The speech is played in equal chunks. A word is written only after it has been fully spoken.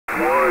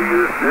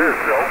AG7YM,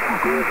 Alpha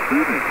Golf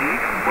 7,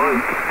 Yankee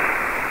Mike.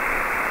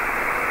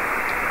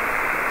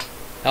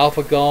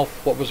 Alpha Golf,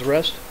 what was the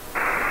rest?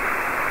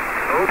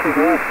 Alpha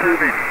Golf 7,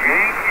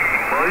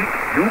 Yankee Mike,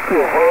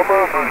 Yokohama,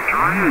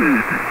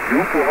 Madrid.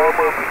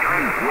 Yokohama,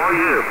 Madrid,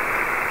 YM.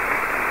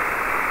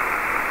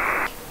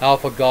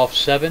 Alpha Golf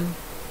 7,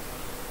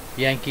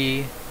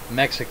 Yankee,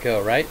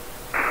 Mexico, right?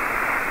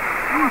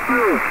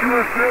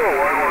 QSL,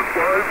 I'm on 5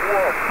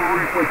 watts,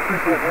 35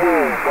 people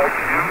low, back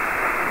to you.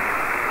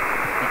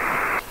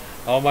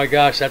 Oh my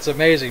gosh, that's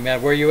amazing,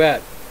 man. Where are you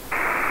at? I'm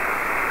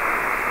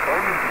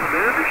in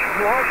Sammamish,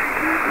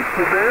 Washington.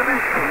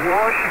 Sammamish,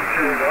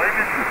 Washington. I'm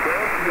in your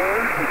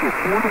backyard with a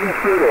portable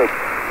setup.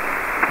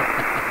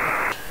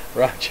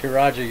 Roger,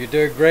 Roger. You're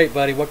doing great,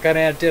 buddy. What kind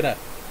of antenna?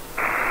 It's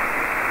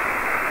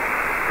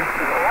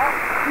an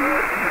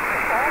off-center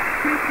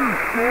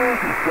fed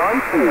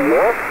dipole.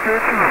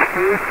 Off-center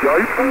fed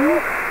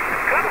dipole?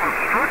 It's kind of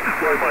obstructed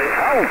by my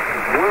house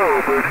as well,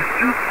 but it's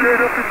just set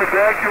up in the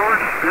backyard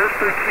as best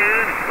I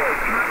can. It's about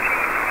 13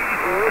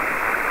 feet up,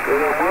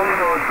 and I'm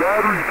running on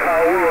battery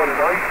power on an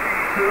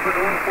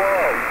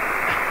AG7YM.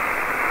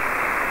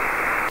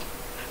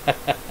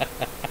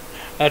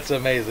 That's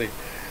amazing.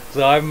 So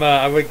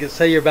I would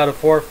say you're about a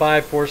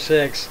 4.5,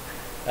 4.6,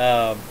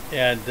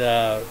 and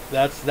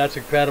that's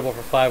incredible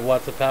for 5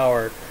 watts of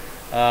power.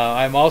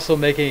 I'm also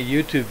making a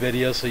YouTube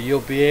video, so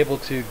you'll be able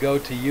to go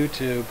to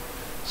YouTube,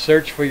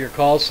 search for your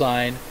call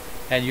sign,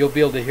 and you'll be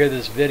able to hear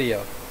this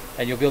video,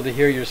 and you'll be able to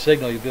hear your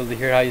signal. You'll be able to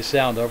hear how you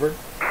sound. Over.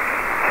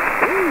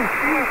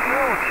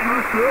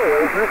 QSL,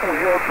 I'll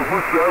definitely have to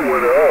look that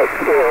one up.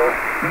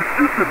 It's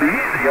just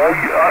amazing.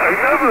 I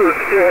have an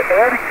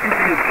attic in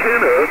the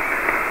antenna,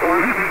 or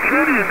an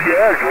antenna in the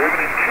attic. I have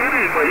an antenna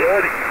in my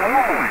attic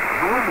normally.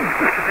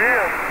 But today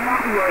I'm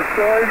flew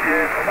outside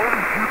and I'm on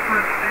a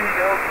different thing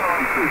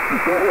outside.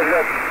 That's all I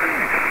have to say.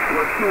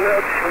 I'm so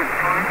happy I was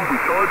able to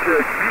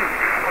contact you.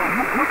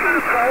 What kind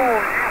of power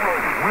are you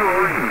running? Where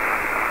are you?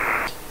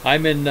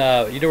 I'm in,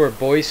 you know where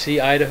Boise,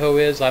 Idaho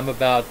is? I'm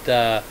about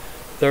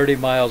 30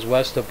 miles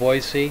west of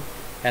Boise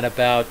and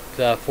about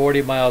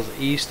 40 miles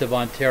east of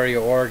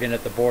Ontario, Oregon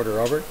at the border.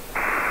 Over.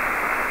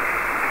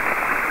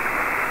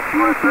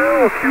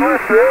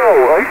 QSL,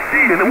 I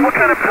see. And what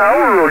kind of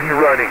power are you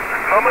running?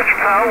 How much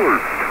power?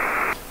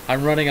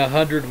 I'm running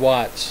 100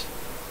 watts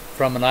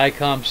from an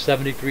ICOM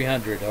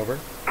 7300. Over.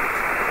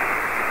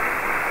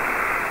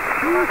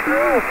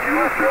 QSL,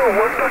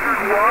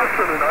 100 watts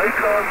on an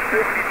ICOM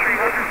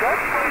 7300.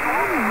 That's my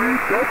normal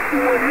rate. That's the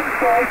one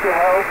inside the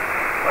house.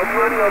 I'm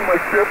running on my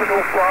 705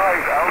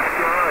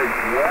 outside.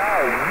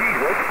 Wow,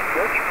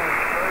 that's really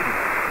exciting.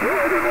 Yeah,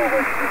 I don't know if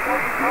I should just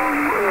let you go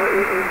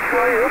and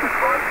try other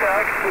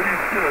contacts, but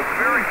it's a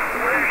very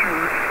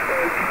pleasure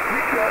to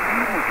reach out to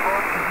you and talk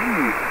to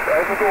you.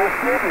 Alpha Golf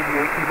 7,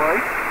 Yankee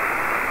Mike.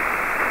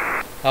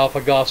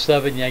 Alpha Golf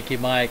 7, Yankee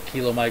Mike,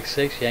 Kilo Mike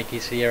 6, Yankee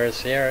Sierra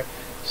Sierra.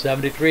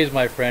 73s,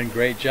 my friend.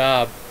 Great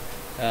job.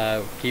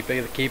 Keep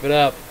it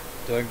up.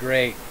 Doing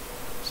great.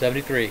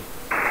 73.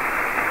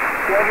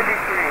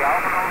 73.